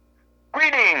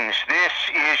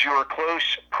is your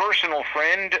close personal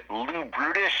friend, Lou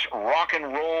Brutus, rock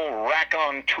and roll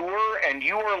raconteur, and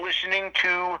you are listening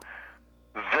to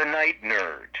The Night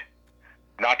Nerd.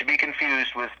 Not to be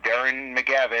confused with Darren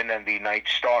McGavin and the Night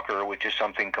Stalker, which is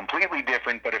something completely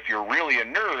different, but if you're really a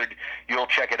nerd, you'll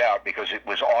check it out because it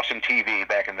was awesome TV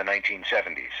back in the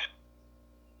 1970s.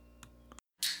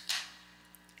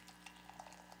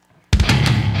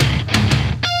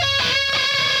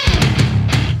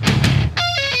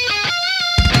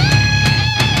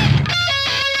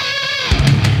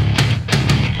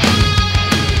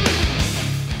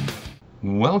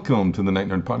 Welcome to the Night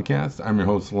Nerd Podcast. I'm your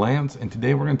host, Lance, and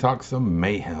today we're going to talk some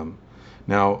Mayhem.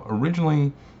 Now,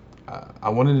 originally, I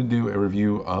wanted to do a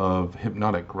review of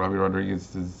Hypnotic, Robbie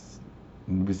Rodriguez's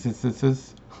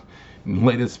latest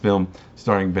film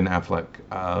starring Ben Affleck.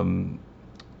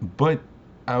 But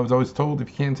I was always told if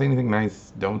you can't say anything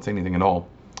nice, don't say anything at all.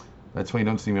 That's why you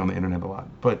don't see me on the internet a lot.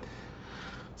 But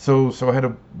so I had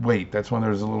to wait. That's why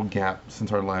there's a little gap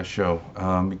since our last show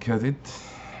because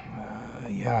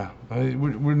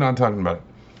we're not talking about it.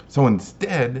 So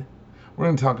instead, we're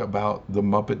going to talk about the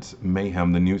Muppets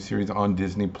Mayhem, the new series on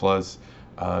Disney Plus.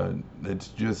 It's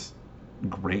just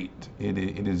great. It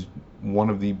is one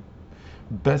of the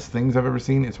best things I've ever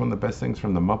seen. It's one of the best things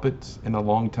from the Muppets in a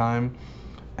long time.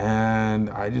 And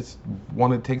I just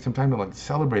want to take some time to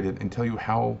celebrate it and tell you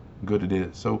how good it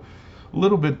is. So a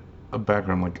little bit of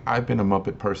background. I've been a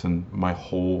Muppet person my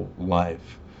whole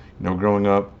life. Growing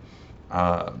up,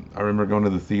 I remember going to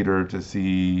the theater to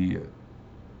see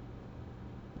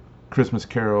Christmas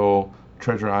Carol,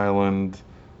 Treasure Island,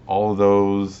 all of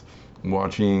those,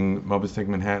 watching Muppets Take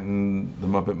Manhattan, the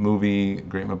Muppet Movie,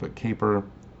 Great Muppet Caper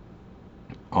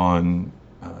on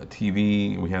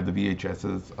TV. We had the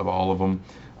VHSs of all of them.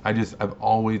 I've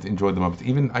always enjoyed the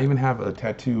Muppets. I even have a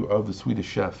tattoo of the Swedish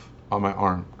Chef on my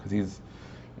arm because he's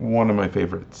one of my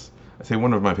favorites. I say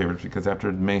one of my favorites because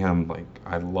after Mayhem,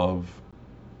 I love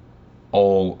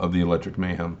all of the Electric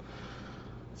Mayhem.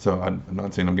 So I'm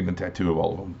not saying I'm getting a tattoo of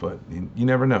all of them, but you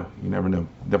never know. You never know.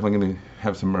 Definitely going to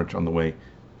have some merch on the way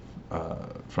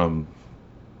from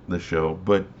the show.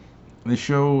 But the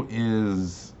show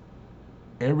is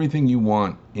everything you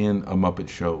want in a Muppet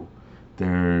show.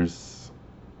 There's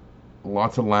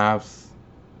lots of laughs,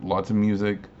 lots of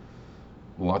music,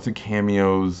 lots of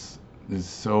cameos. There's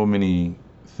so many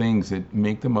things that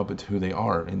make the Muppets who they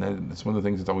are, and that's one of the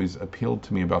things that's always appealed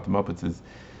to me about the Muppets is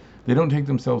they don't take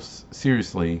themselves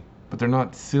seriously, but they're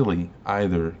not silly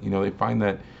either. They find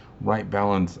that right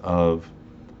balance of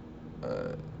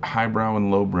highbrow and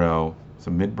lowbrow,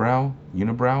 so midbrow,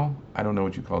 unibrow. I don't know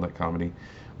what you call that comedy,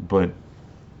 but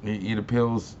it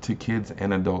appeals to kids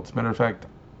and adults. Matter of fact,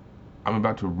 I'm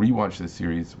about to rewatch this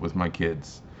series with my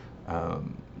kids.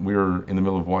 We're in the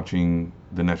middle of watching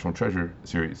the National Treasure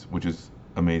series, which is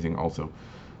amazing also.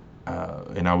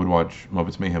 And I would watch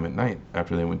Muppets Mayhem at night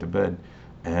after they went to bed.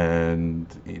 And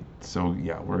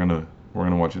we're gonna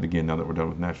watch it again now that we're done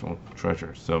with National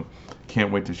Treasure. So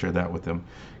can't wait to share that with them,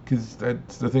 because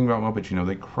that's the thing about Muppets.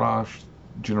 They cross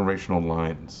generational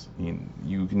lines.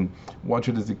 You can watch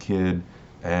it as a kid,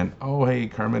 and oh hey,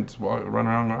 Kermit's running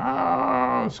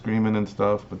around screaming and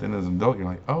stuff. But then as an adult, you're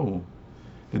like, oh,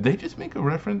 did they just make a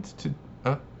reference to?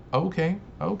 Okay.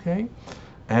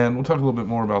 And we'll talk a little bit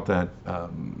more about that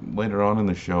later on in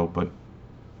the show. But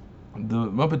the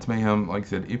Muppets Mayhem, like I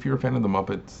said, if you're a fan of the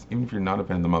Muppets, even if you're not a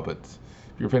fan of the Muppets,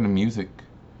 if you're a fan of music,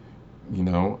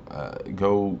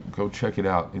 go check it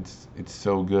out. It's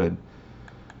so good.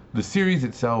 The series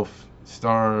itself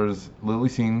stars Lily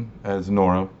Singh as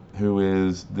Nora, who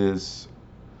is this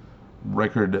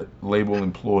record label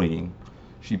employee.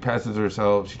 She tries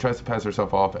to pass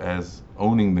herself off as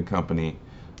owning the company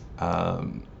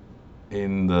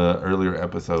in the earlier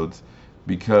episodes,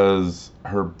 because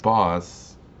her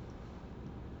boss,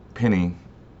 Penny,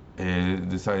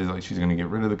 decides she's going to get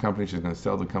rid of the company, she's going to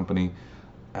sell the company,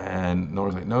 and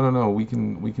Nora's like, no, we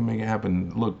can make it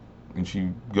happen. Look, and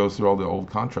she goes through all the old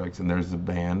contracts, and there's a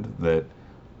band that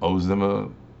owes them a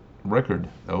record,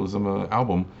 owes them an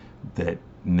album that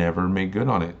never made good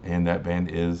on it, and that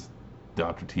band is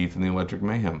Dr. Teeth and the Electric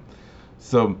Mayhem.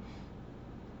 So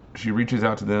she reaches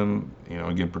out to them,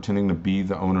 again, pretending to be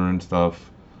the owner and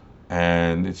stuff.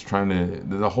 And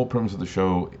the whole premise of the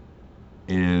show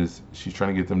is she's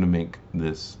trying to get them to make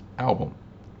this album.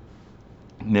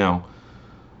 Now,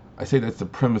 I say that's the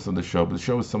premise of the show, but the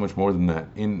show is so much more than that.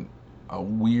 In a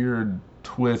weird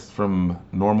twist from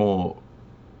normal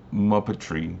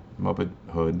Muppetry,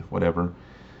 Muppethood, whatever,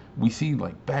 we see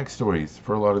backstories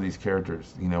for a lot of these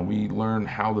characters. We learn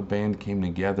how the band came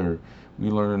together. We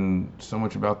learn so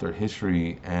much about their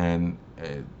history, and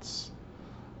it's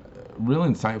real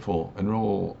insightful and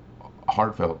real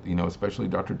heartfelt, especially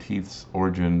Dr. Teeth's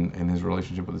origin and his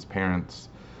relationship with his parents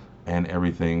and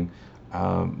everything.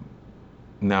 Um,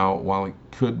 Now, while it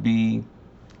could be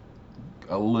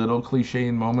a little cliche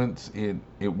in moments,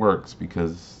 it works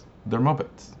because they're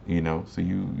Muppets, so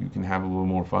you can have a little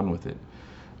more fun with it.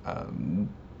 Um,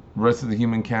 Rest of the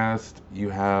human cast, you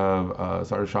have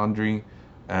Sarah Chandri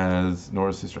as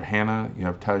Nora's sister Hannah. You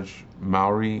have Taj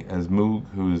Mowry as Moog,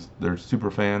 who's their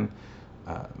super fan.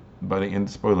 Uh, by the end,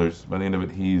 spoilers, by the end of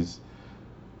it, he's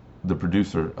the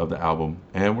producer of the album.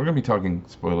 And we're going to be talking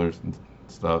spoilers and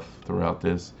stuff throughout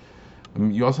this.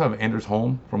 You also have Anders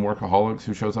Holm from Workaholics,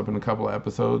 who shows up in a couple of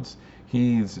episodes.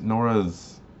 He's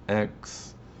Nora's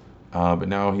ex, but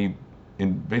now he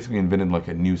basically invented like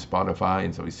a new Spotify,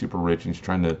 and so he's super rich. And he's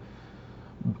trying to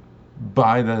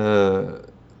buy the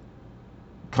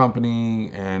company,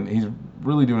 and he's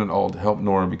really doing it all to help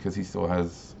Nora because he still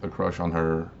has a crush on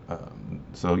her.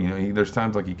 So there's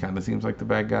times like he kind of seems like the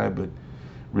bad guy, but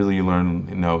really you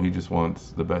learn, no, he just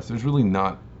wants the best. There's really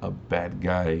not a bad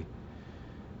guy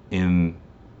in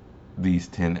these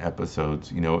 10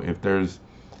 episodes. If there's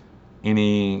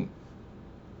any,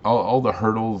 all the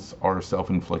hurdles are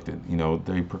self-inflicted.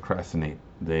 They procrastinate,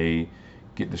 they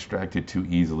get distracted too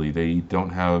easily, they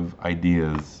don't have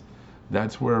ideas.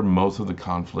 That's where most of the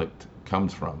conflict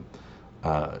comes from,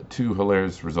 to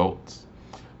hilarious results.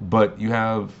 But you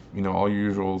have, all your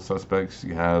usual suspects.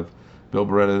 You have Bill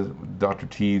Beretta, Dr.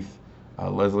 Teeth,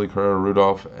 Leslie Carrera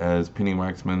Rudolph as Penny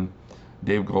Waxman,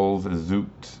 Dave Goelz as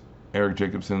Zoot, Eric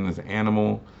Jacobson as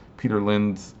Animal, Peter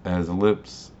Linz as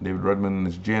Lips, David Redman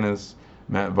as Janice,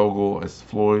 Matt Vogel as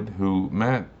Floyd, who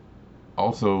Matt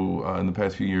also in the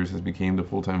past few years has become the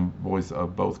full-time voice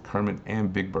of both Kermit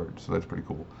and Big Bird, so that's pretty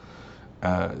cool.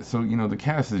 So the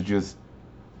cast is just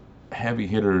heavy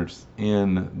hitters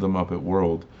in the Muppet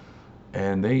world,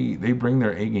 and they bring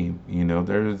their A game.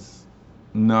 There's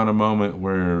not a moment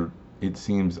where it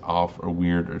seems off or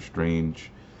weird or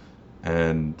strange,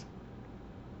 and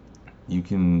you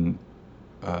can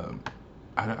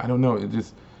I don't know, it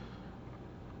just,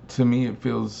 to me, it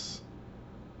feels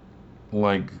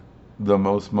like the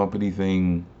most Muppety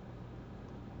thing,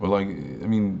 or like, I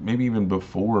mean, maybe even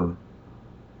before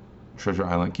Treasure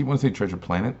Island. I keep wanting to say Treasure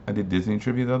Planet. I did Disney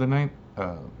trivia the other night.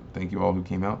 Thank you all who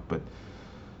came out, but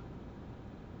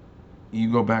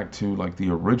you go back to like the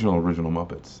original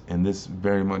Muppets, and this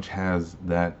very much has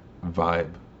that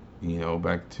vibe,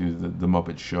 back to the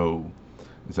Muppet Show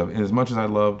and stuff. And as much as I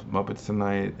loved Muppets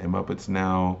Tonight and Muppets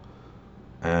Now,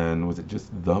 and was it just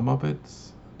The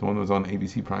Muppets? The one that was on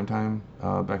ABC Primetime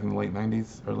back in the late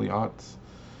 90s, early aughts?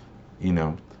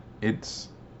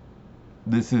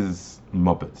 This is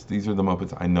Muppets. These are the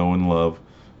Muppets I know and love,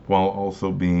 while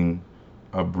also being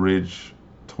a bridge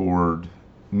toward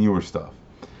newer stuff.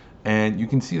 And you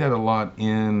can see that a lot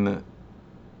in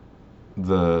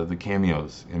the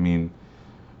cameos. I mean,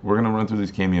 we're going to run through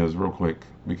these cameos real quick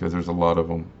because there's a lot of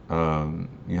them.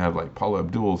 You have like Paula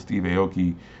Abdul, Steve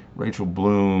Aoki, Rachel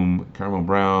Bloom, Caramel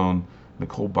Brown,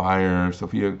 Nicole Byer,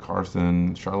 Sophia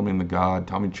Carson, Charlemagne the God,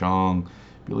 Tommy Chong,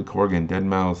 Billy Corgan,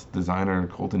 Deadmau5, Designer,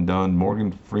 Colton Dunn,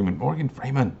 Morgan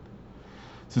Freeman,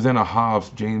 Susanna Hoffs,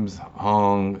 James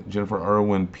Hong, Jennifer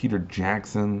Irwin, Peter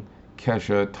Jackson,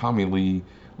 Kesha, Tommy Lee,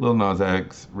 Lil Nas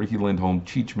X, Ricky Lindholm,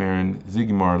 Cheech Marin,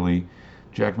 Ziggy Marley,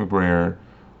 Jack McBrayer,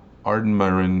 Arden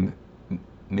Myron,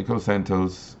 Nico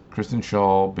Santos, Kristen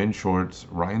Shaw, Ben Schwartz,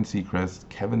 Ryan Seacrest,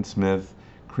 Kevin Smith,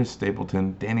 Chris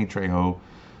Stapleton, Danny Trejo,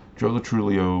 Joe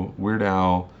Latrulio, Weird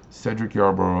Al, Cedric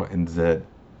Yarborough, and Zed.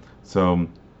 So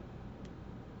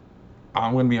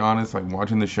I'm going to be honest, like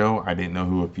watching the show, I didn't know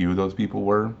who a few of those people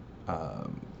were,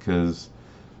 because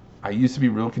I used to be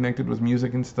real connected with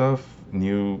music and stuff,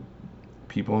 knew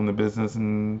people in the business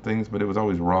and things, but it was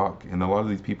always rock, and a lot of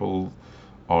these people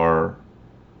are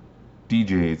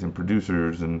DJs and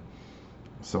producers, and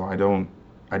so I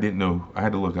didn't know, I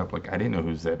had to look up, like I didn't know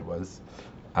who Zed was,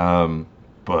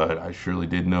 but I surely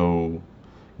did know,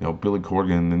 Billy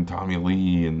Corgan and Tommy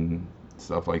Lee and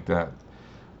stuff like that,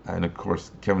 and of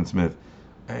course Kevin Smith,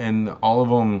 and all of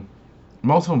them,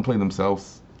 most of them play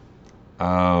themselves.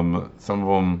 Some of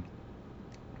them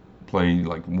play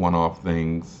like one-off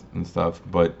things and stuff,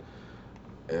 but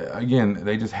again,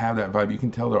 they just have that vibe. You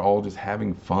can tell they're all just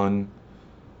having fun,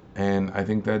 and I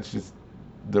think that's just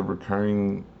the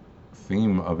recurring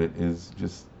theme of it, is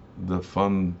just the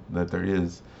fun that there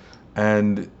is.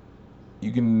 And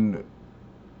you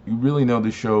really know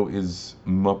the show is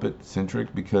Muppet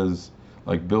centric because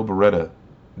like Bill Beretta,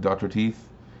 Dr. Teeth,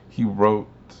 he wrote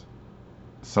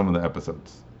some of the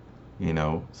episodes,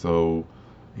 so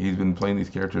he's been playing these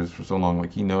characters for so long,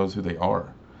 like he knows who they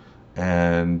are.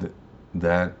 And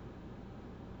that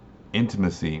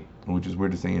intimacy, which is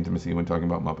weird to say intimacy when talking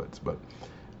about Muppets, but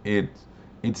it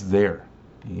it's there.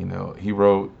 He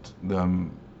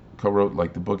co-wrote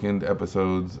like the bookend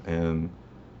episodes and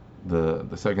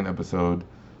the second episode,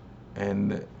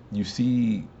 and you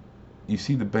see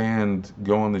the band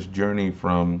go on this journey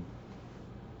from,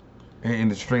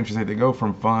 and it's strange to say, they go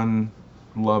from fun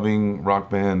loving rock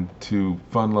band to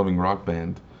fun loving rock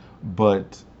band,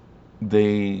 but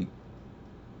they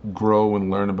grow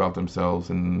and learn about themselves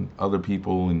and other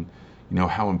people, and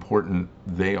how important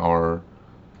they are,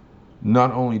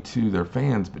 not only to their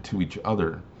fans but to each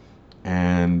other.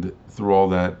 And through all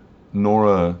that,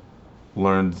 Nora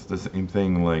learns the same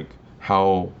thing, like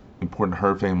how important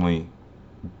her family,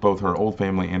 both her old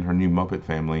family and her new Muppet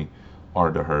family,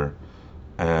 are to her,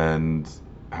 and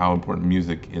how important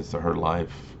music is to her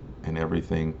life and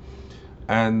everything.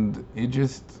 And it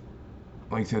just,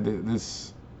 like I said,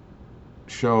 this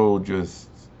show just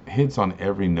hits on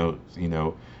every note.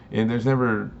 And there's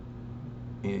never,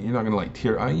 you're not gonna like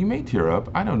tear. You may tear up.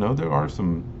 I don't know. There are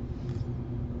some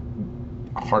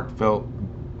heartfelt,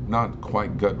 not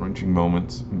quite gut wrenching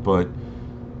moments, but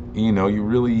you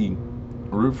really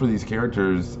root for these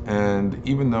characters. And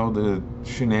even though the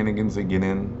shenanigans they get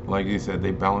in, like you said,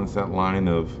 they balance that line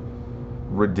of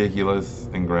ridiculous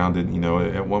and grounded.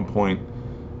 At one point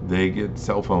they get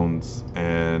cell phones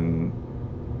and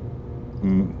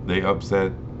they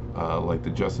upset like the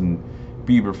Justin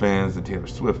Bieber fans, the Taylor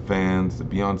Swift fans, the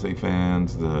Beyonce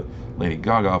fans, the Lady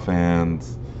Gaga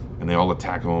fans, and they all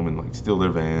attack them and like steal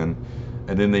their van.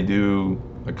 And then they do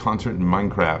a concert in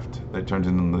Minecraft that turns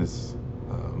into this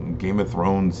Game of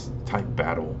Thrones type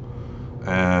battle.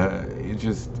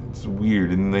 It's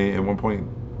weird. And they, at one point,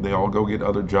 they all go get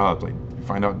other jobs. Like, you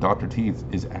find out Dr. Teeth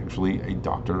is actually a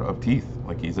doctor of teeth,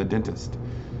 like he's a dentist.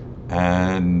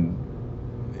 And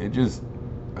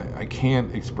I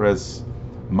can't express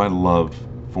my love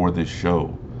for this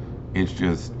show. It's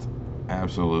just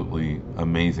absolutely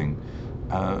amazing.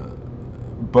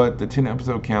 But the 10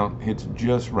 episode count hits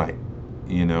just right.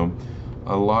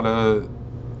 A lot of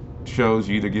shows,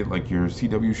 you either get like your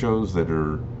CW shows that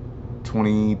are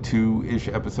 22-ish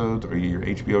episodes, or your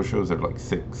HBO shows that are like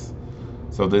 6.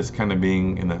 So this kind of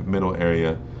being in that middle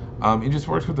area, it just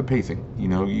works with the pacing.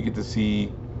 You get to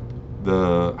see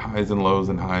the highs and lows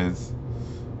and highs,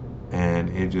 and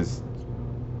it just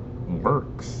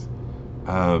works.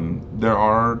 There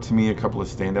are, to me, a couple of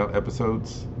standout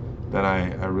episodes that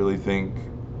I really think,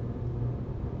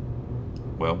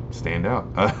 well, stand out.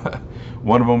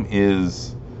 One of them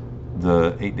is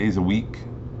the 8 Days a Week,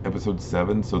 episode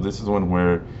 7. So this is one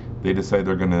where they decide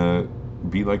they're gonna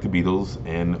be like the Beatles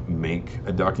and make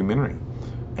a documentary.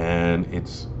 And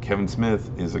it's Kevin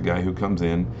Smith is a guy who comes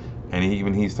in, and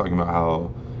he's talking about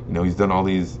how he's done all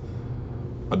these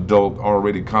adult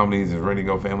R-rated comedies, is ready to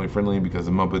go family friendly because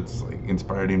the Muppets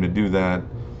inspired him to do that.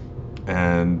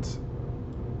 And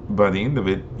by the end of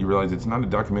it, you realize it's not a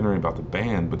documentary about the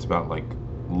band, but it's about like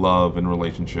love and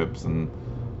relationships and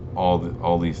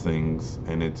all these things,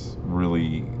 and it's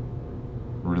really,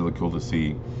 really cool to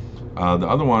see. The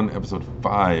other one, episode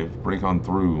 5, Break On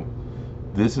Through.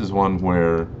 This is one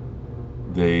where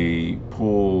they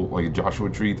pull like a Joshua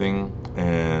Tree thing,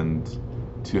 and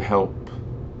to help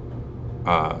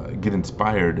get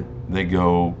inspired, they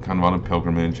go kind of on a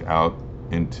pilgrimage out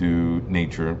into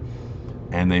nature,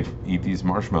 and they eat these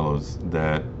marshmallows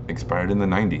that expired in the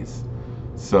 90s.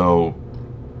 So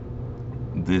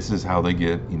this is how they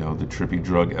get, the trippy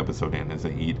drug episode in, is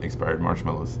they eat expired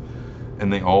marshmallows.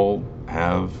 And they all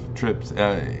have trips.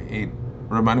 It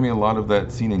reminded me a lot of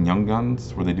that scene in Young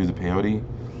Guns where they do the peyote.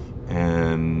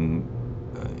 And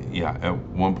at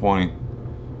one point,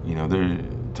 they're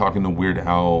talking to Weird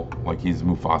Al like he's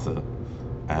Mufasa.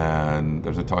 And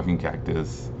there's a talking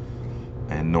cactus.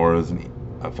 And Nora's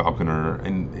a falconer.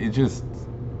 And it's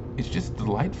just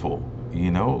delightful.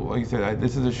 Like I said,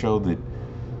 this is a show that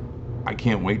I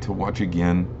can't wait to watch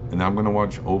again, and I'm going to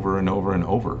watch over and over and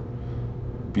over,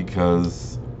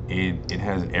 because it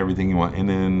has everything you want. And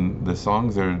then the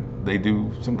songs they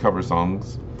do some cover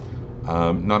songs,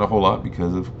 not a whole lot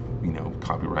because of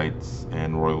copyrights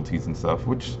and royalties and stuff,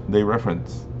 which they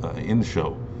reference in the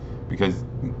show, because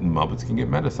Muppets can get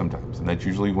meta sometimes, and that's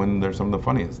usually when they're some of the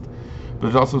funniest. But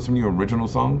there's also some new original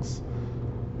songs.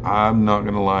 I'm not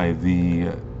going to lie,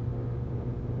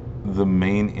 the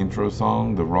main intro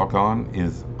song, the Rock On,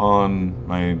 is on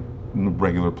my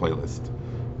regular playlist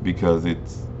because it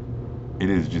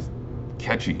is just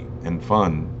catchy and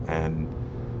fun. And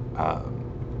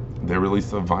they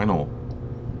released a vinyl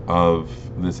of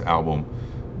this album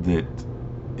that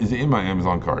is in my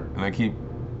Amazon cart, and I keep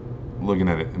looking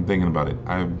at it and thinking about it.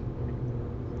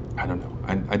 I don't know.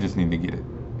 I just need to get it,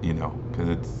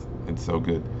 because it's so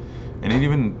good. And it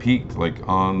even peaked like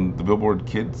on the Billboard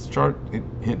Kids chart. It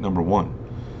hit #1,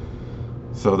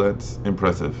 so that's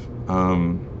impressive.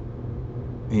 And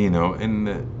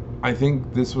I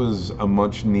think this was a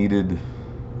much needed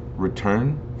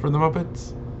return for the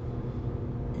Muppets.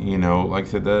 Like I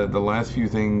said, the last few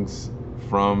things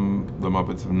from the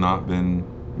Muppets have not been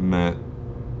met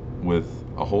with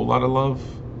a whole lot of love.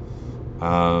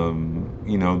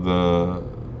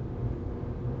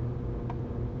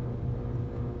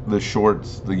 The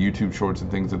shorts, the YouTube shorts and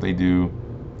things that they do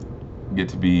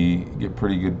get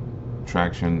pretty good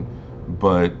traction,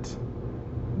 but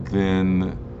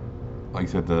then, like I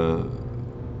said, the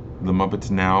Muppets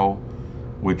Now,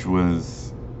 which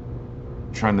was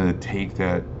trying to take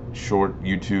that short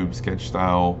YouTube sketch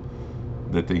style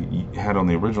that they had on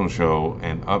the original show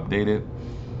and update it.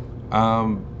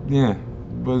 Yeah,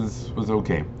 was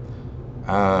okay.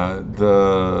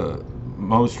 The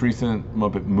most recent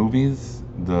Muppet movies,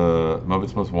 the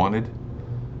Muppets Most Wanted,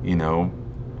 yeah,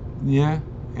 yeah.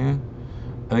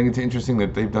 I think it's interesting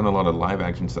that they've done a lot of live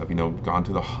action stuff. Gone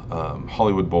to the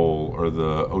Hollywood Bowl or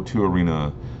the O2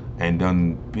 Arena and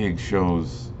done big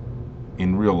shows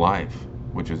in real life,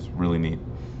 which is really neat.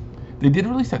 They did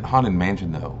release that Haunted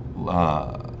Mansion though.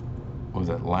 What was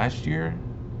that, last year?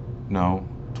 No,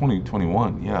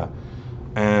 2021. Yeah,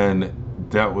 and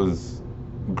that was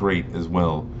great as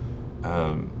well.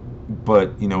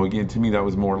 But again, to me, that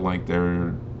was more like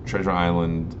their Treasure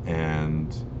Island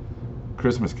and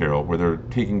Christmas Carol, where they're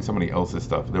taking somebody else's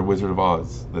stuff, their Wizard of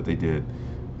Oz that they did,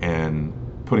 and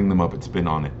putting the Muppet spin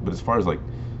on it. But as far as like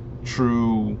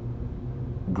true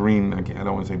green, I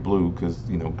don't want to say blue because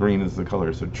green is the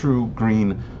color, so true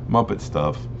green Muppet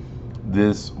stuff,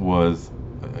 this was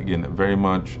again very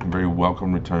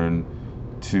welcome return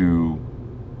to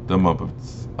the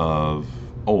Muppets of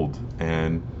old.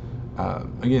 And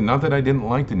again, not that I didn't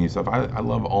like the new stuff. I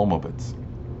love all Muppets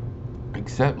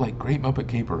except like Great Muppet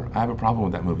Caper. I have a problem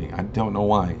with that movie. I don't know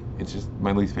why. It's just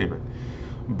my least favorite.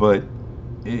 But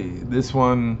this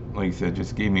one, like I said,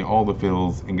 just gave me all the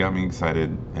feels and got me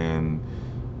excited. And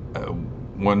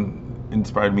one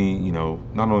inspired me,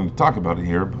 not only to talk about it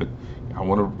here, but I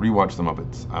want to rewatch the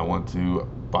Muppets. I want to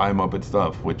buy Muppet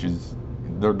stuff, which is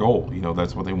their goal.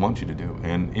 That's what they want you to do.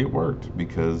 And it worked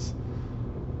because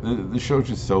the show's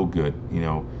just so good.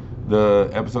 The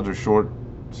episodes are short,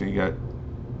 so you got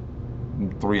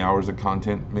 3 hours of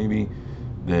content maybe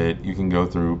that you can go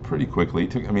through pretty quickly.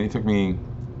 It took me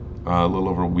a little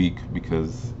over a week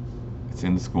because it's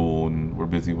in school and we're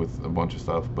busy with a bunch of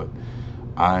stuff, but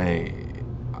I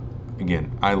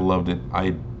loved it.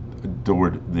 I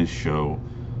adored this show.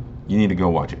 You need to go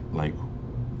watch it. Like,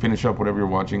 finish up whatever you're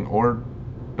watching, or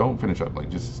don't finish up. Like,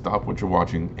 just stop what you're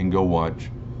watching and go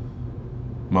watch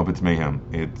Muppets Mayhem.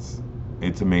 It's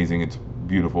amazing. It's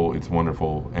beautiful. It's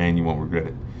wonderful, and you won't regret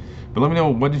it. But let me know,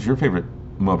 what is your favorite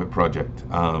Muppet project?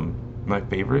 My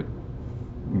favorite,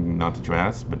 not that you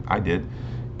asked, but I did,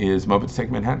 is Muppets Take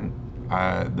Manhattan.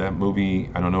 That movie,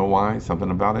 I don't know why,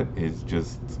 something about it is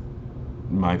just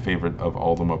my favorite of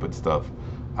all the Muppet stuff.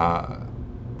 I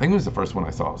think it was the first one I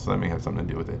saw, so that may have something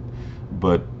to do with it.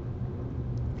 But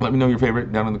let me know your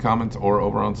favorite down in the comments or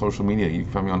over on social media. You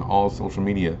can find me on all social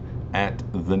media at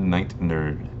The Night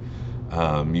Nerd.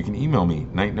 You can email me,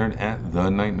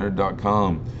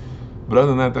 nightnerd@thenightnerd.com. But other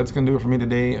than that, that's going to do it for me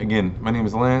today. Again, my name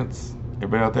is Lance.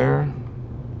 Everybody out there,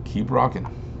 keep rocking.